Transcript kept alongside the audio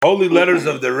Holy Letters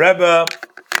of the Rebbe.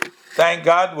 Thank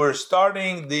God we're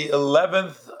starting the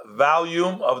 11th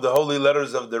volume of the Holy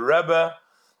Letters of the Rebbe.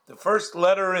 The first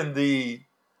letter in the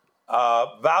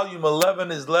volume 11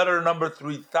 is letter number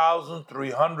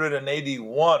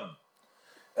 3381.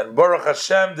 And Baruch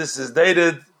Hashem, this is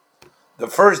dated the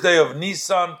first day of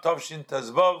Nisan, Tovshin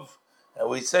Tezvav. And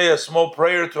we say a small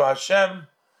prayer to Hashem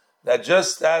that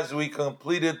just as we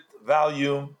completed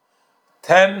volume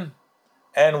 10,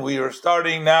 and we are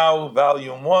starting now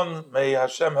volume 1. May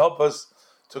Hashem help us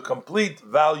to complete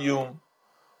volume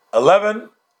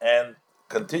 11 and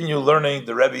continue learning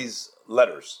the Rebbe's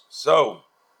letters. So,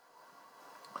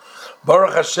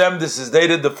 Baruch Hashem, this is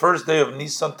dated the first day of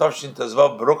Nisan Tavshin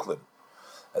Tezvav, Brooklyn.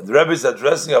 And the Rebbe is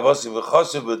addressing Avasi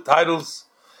V'chasiv with titles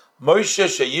Moshe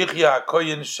Sheyichya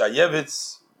HaKoyin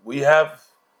Shayevitz. We have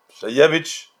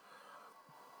Shayevich.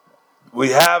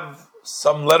 We have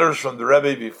some letters from the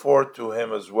Rebbe before to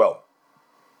him as well.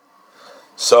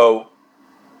 So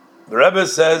the Rebbe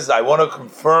says, I want to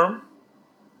confirm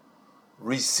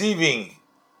receiving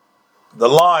the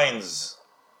lines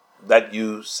that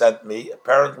you sent me.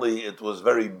 Apparently it was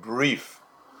very brief.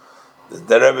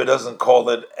 The Rebbe doesn't call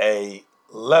it a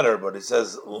letter, but it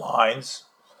says lines.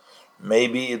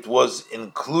 Maybe it was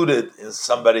included in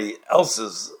somebody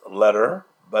else's letter,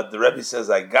 but the Rebbe says,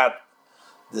 I got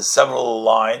the several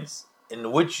lines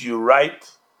in which you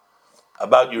write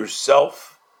about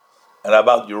yourself and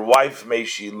about your wife, may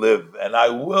she live. And I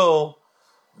will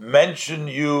mention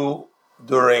you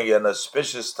during an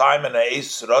auspicious time in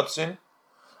Eis Rotzin,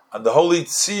 on the holy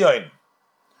Tzion,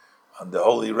 on the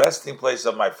holy resting place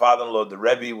of my father-in-law, the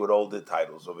Rebbe, with all the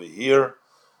titles over here,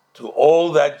 to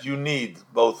all that you need,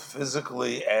 both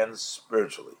physically and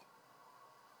spiritually.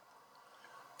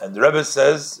 And the Rebbe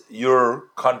says, your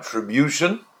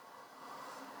contribution,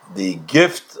 the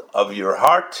gift of your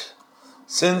heart,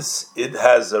 since it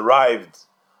has arrived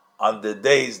on the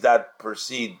days that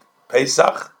precede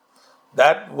Pesach,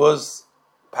 that was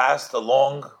passed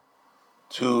along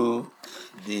to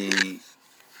the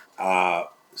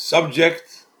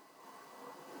subject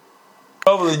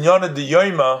of the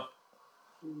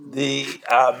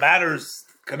matters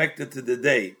connected to the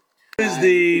day. What is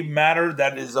the matter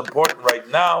that is important right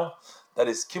now? That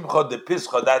is Kimcha de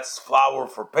Pischa, that's flour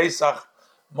for Pesach.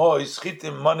 Maot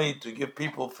Chitim, money to give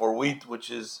people for wheat,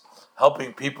 which is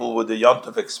helping people with the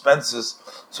Yontif expenses.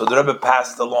 So the Rebbe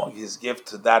passed along his gift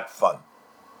to that fund.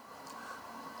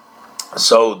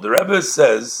 So the Rebbe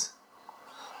says,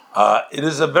 it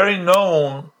is a very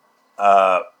known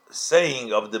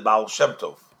saying of the Baal Shem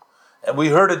Tov. And we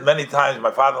heard it many times.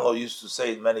 My father-in-law used to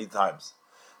say it many times.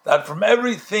 That from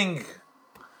everything,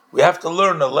 we have to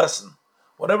learn a lesson.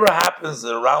 Whatever happens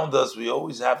around us, we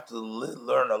always have to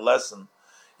learn a lesson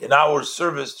in our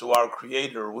service to our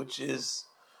Creator, which is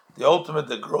the ultimate,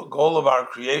 the goal of our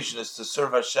creation is to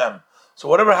serve Hashem. So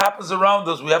whatever happens around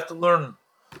us, we have to learn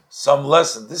some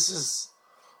lesson. This is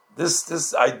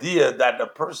this idea that a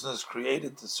person is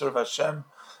created to serve Hashem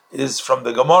is from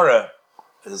the Gemara,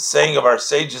 the saying of our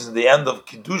sages in the end of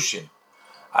Kiddushin.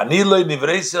 The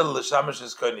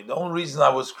only reason I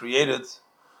was created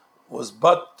was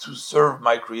but to serve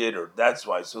my Creator. That's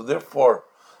why. So therefore,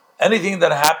 anything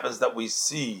that happens that we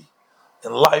see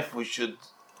in life, we should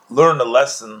learn a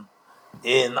lesson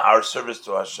in our service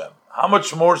to Hashem. How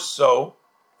much more so?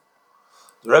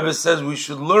 The Rebbe says we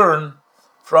should learn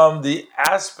from the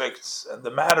aspects and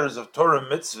the matters of Torah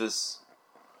and mitzvahs.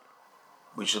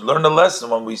 We should learn a lesson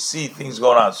when we see things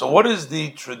going on. So what is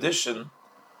the tradition?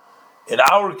 In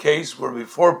our case, where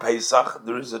before Pesach,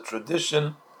 there is a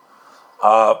tradition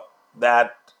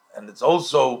that, and it's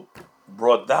also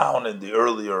brought down in the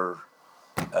earlier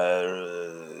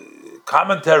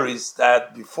commentaries,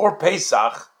 that before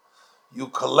Pesach, you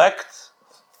collect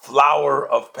flour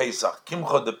of Pesach.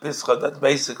 Kimcha de Pischa, that's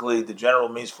basically the general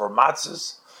means for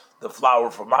matzahs, the flour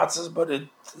for matzahs, but in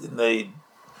a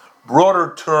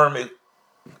broader term, it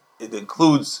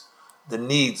includes the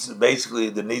needs, basically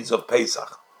the needs of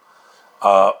Pesach.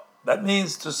 That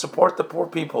means to support the poor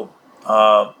people.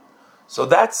 So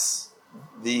that's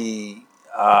the,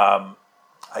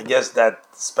 I guess, that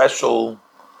special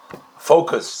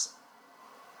focus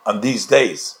on these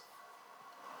days.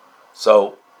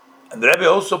 So, and the Rebbe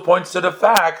also points to the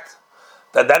fact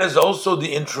that that is also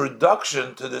the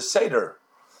introduction to the Seder.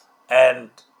 And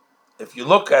if you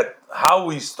look at how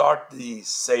we start the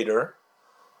Seder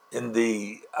in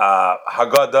the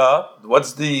Haggadah,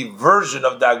 what's the version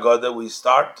of the Haggadah? We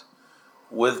start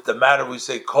with the matter, we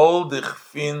say, Kol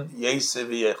Dichfin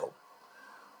Yeseviyechel.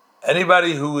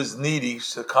 Anybody who is needy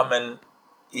should come and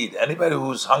eat. Anybody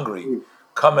who is hungry,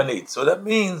 come and eat. So that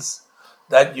means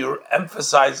that you're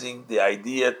emphasizing the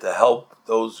idea to help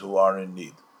those who are in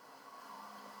need.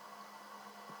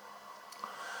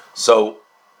 So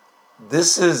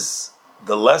this is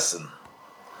the lesson.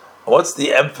 What's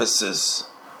the emphasis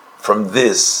from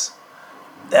this?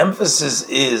 The emphasis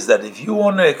is that if you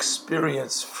want to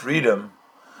experience freedom,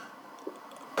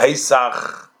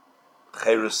 Pesach,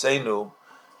 Cherusenu,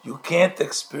 you can't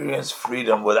experience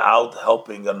freedom without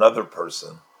helping another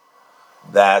person,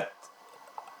 that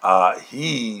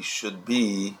he should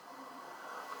be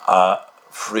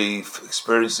free,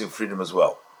 experiencing freedom as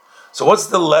well. So what's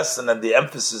the lesson and the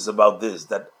emphasis about this?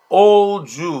 That all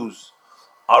Jews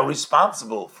are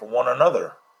responsible for one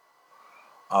another,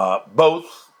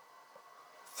 both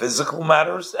physical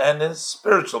matters and in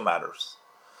spiritual matters.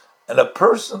 And a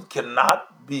person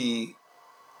cannot be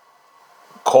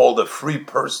called a free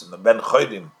person, a ben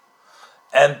chodim,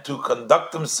 and to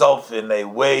conduct himself in a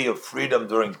way of freedom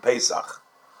during Pesach,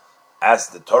 as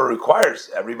the Torah requires.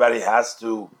 Everybody has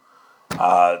to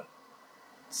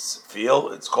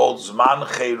feel, it's called Zman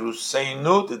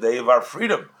Cheruseinu, the day of our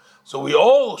freedom. So we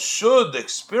all should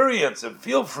experience and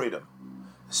feel freedom,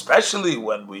 especially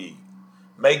when we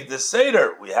make the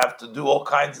Seder. We have to do all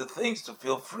kinds of things to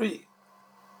feel free.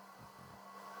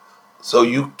 So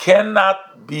you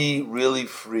cannot be really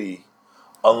free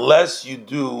unless you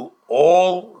do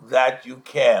all that you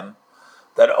can,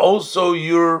 that also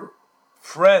your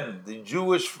friend, the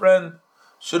Jewish friend,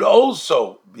 should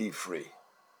also be free.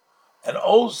 And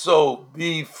also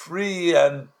be free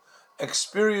and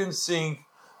experiencing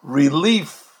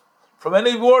relief from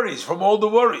any worries, from all the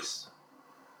worries.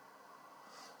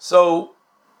 So,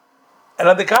 and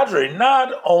on the contrary,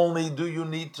 not only do you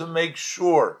need to make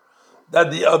sure that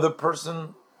the other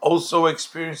person also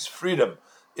experiences freedom,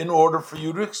 in order for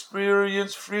you to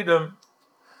experience freedom,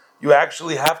 you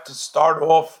actually have to start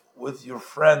off with your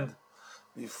friend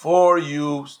before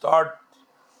you start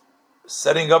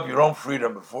setting up your own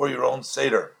freedom, before your own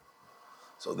Seder.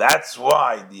 So that's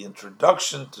why the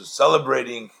introduction to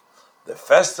celebrating the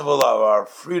festival of our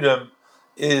freedom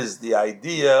is the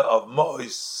idea of Maot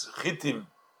Chitim,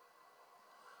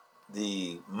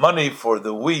 the money for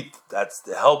the wheat. That's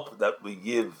the help that we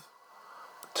give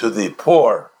to the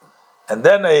poor. And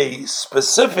then a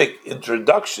specific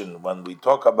introduction when we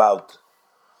talk about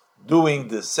doing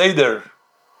the Seder,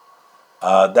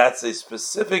 that's a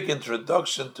specific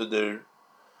introduction to the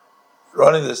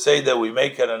running the Seder. We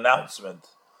make an announcement.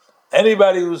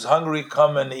 Anybody who's hungry,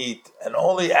 come and eat. And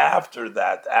only after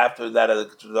that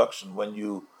introduction, when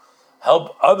you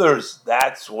help others,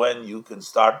 that's when you can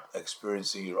start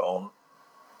experiencing your own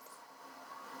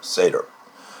Seder.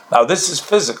 Now this is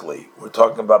physically. We're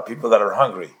talking about people that are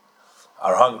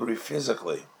hungry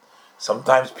physically.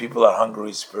 Sometimes people are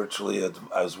hungry spiritually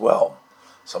as well.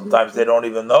 Sometimes they don't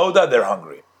even know that they're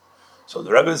hungry. So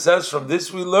the Rebbe says from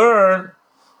this we learn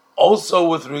also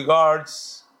with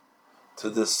regards to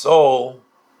the soul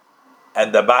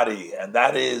and the body, and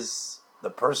that is the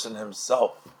person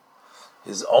himself,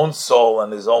 his own soul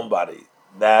and his own body,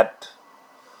 that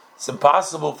it's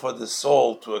impossible for the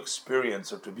soul to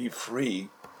experience or to be free,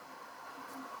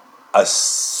 a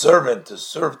servant, to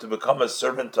serve, to become a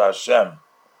servant to Hashem,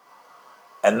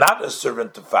 and not a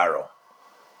servant to Pharaoh.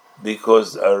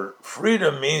 Because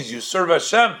freedom means you serve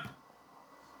Hashem.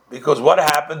 Because what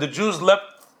happened? The Jews left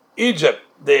Egypt.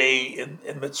 In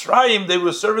Mitzrayim, they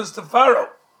were servants to Pharaoh.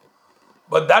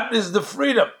 But that is the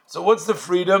freedom. So what's the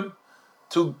freedom?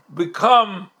 To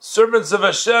become servants of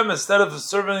Hashem instead of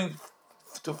serving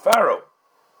to Pharaoh.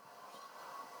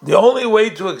 The only way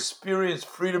to experience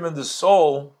freedom in the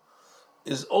soul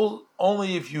is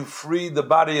only if you free the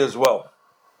body as well.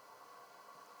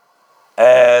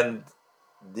 And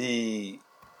the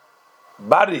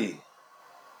body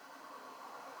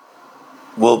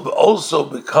will also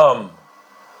become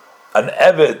an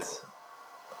eved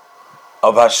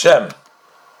of Hashem,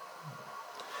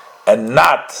 and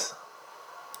not.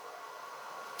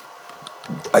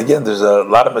 Again, there's a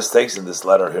lot of mistakes in this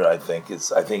letter here. I think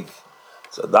it's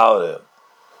a dollar.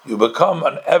 You become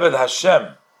an eved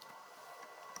Hashem,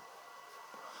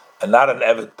 and not an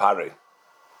eved pari.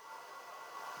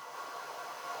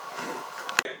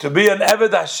 To be an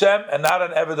eved Hashem and not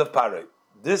an eved of pari.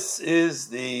 This is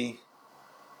the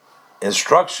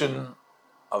instruction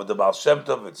of the Baal Shem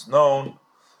Tov. It's known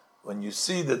when you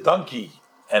see the donkey,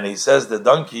 and he says the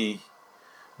donkey,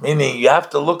 meaning you have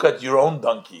to look at your own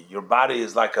donkey. Your body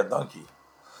is like a donkey.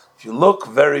 If you look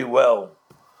very well,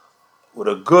 with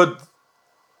a good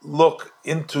look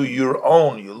into your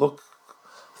own, you look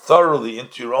thoroughly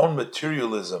into your own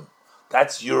materialism.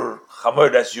 That's your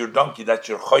chamor, that's your donkey, that's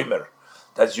your chomer,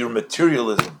 that's your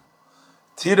materialism.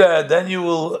 Tira, then you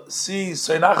will see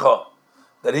Seinacha,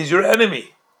 that he's your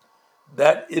enemy,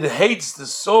 that it hates the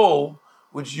soul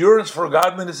which yearns for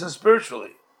godliness and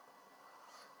spiritually.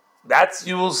 That's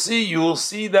you will see. You will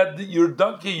see that your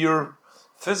donkey, your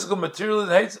physical materialism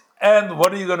hates. And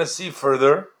what are you going to see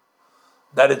further?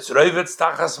 That it's Reivetz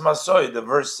Tachas Masoy. The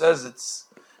verse says it's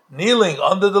kneeling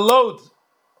under the load.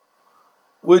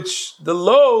 Which the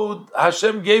load,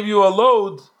 Hashem gave you a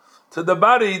load to the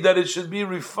body that it should be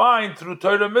refined through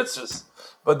Torah mitzvahs.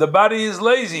 But the body is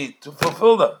lazy to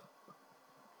fulfill them.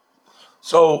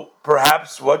 So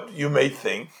perhaps what you may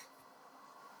think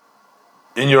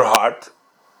in your heart,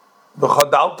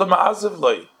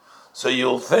 so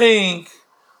you'll think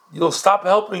you'll stop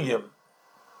helping him.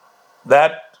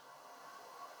 That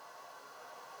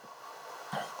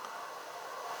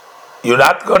you're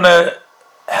not going to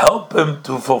help him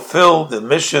to fulfill the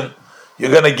mission.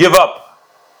 You're going to give up.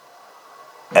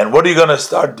 And what are you going to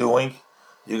start doing?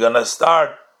 You're going to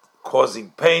start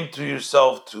causing pain to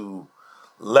yourself to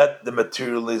let the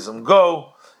materialism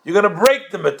go. You're going to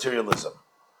break the materialism.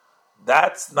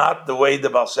 That's not the way the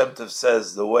Baal Shem Tov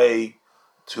says, the way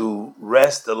to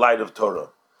rest the light of Torah.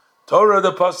 Torah,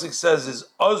 the Pasuk says, is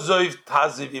Ozoiv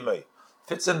Taziv Imei.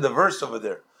 Fits in the verse over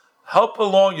there. Help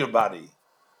along your body.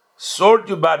 Sort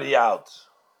your body out.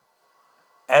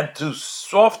 And to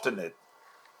soften it.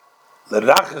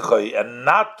 And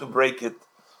not to break it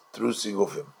through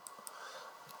Sigufim.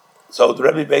 So the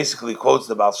Rebbe basically quotes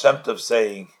the Baal Shem Tov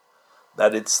saying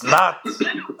that it's not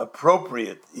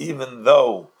appropriate, even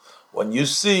though when you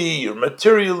see your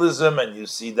materialism and you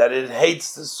see that it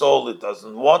hates the soul, it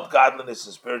doesn't want godliness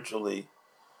and spiritually,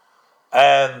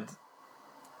 and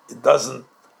it doesn't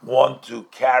want to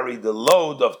carry the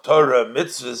load of Torah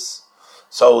mitzvahs,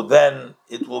 so then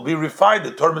it will be refined.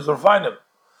 The Torah mitzvahs will refine him.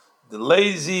 The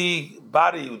lazy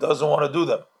body who doesn't want to do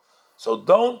them. So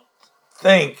don't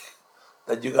think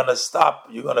that you're going to stop,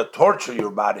 you're going to torture your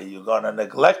body, you're going to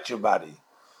neglect your body.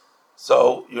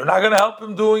 So you're not going to help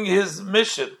him doing his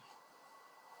mission.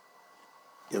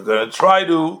 You're going to try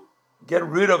to get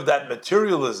rid of that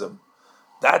materialism.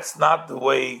 That's not the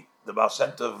way the Baal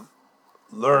Shem Tov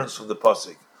learns from the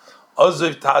Pasuk.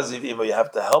 Oziv Taziv Imo, you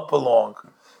have to help along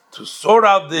to sort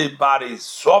out the body,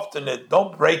 soften it,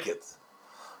 don't break it.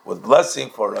 With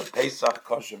blessing for a Pesach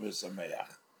kosher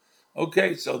v'sameach.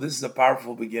 Okay, so this is a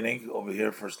powerful beginning over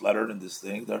here, first letter in this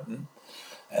thing.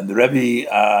 And the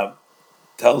Rebbe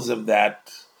tells him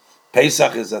that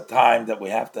Pesach is a time that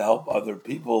we have to help other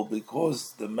people,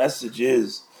 because the message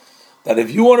is that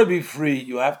if you want to be free,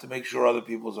 you have to make sure other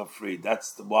people are free.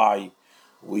 That's why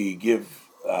we give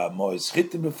Maot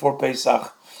Chitim before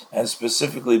Pesach, and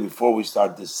specifically before we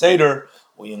start the Seder,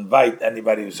 we invite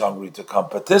anybody who's hungry to come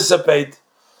participate.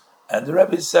 And the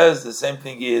Rebbe says the same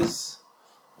thing is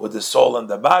with the soul and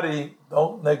the body.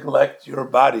 Don't neglect your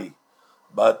body,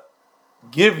 but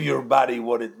give your body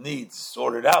what it needs,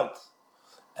 sort it out,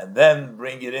 and then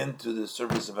bring it into the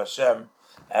service of Hashem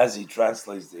as he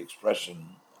translates the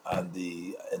expression and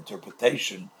the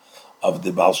interpretation of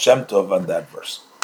the Baal Shem Tov on that verse.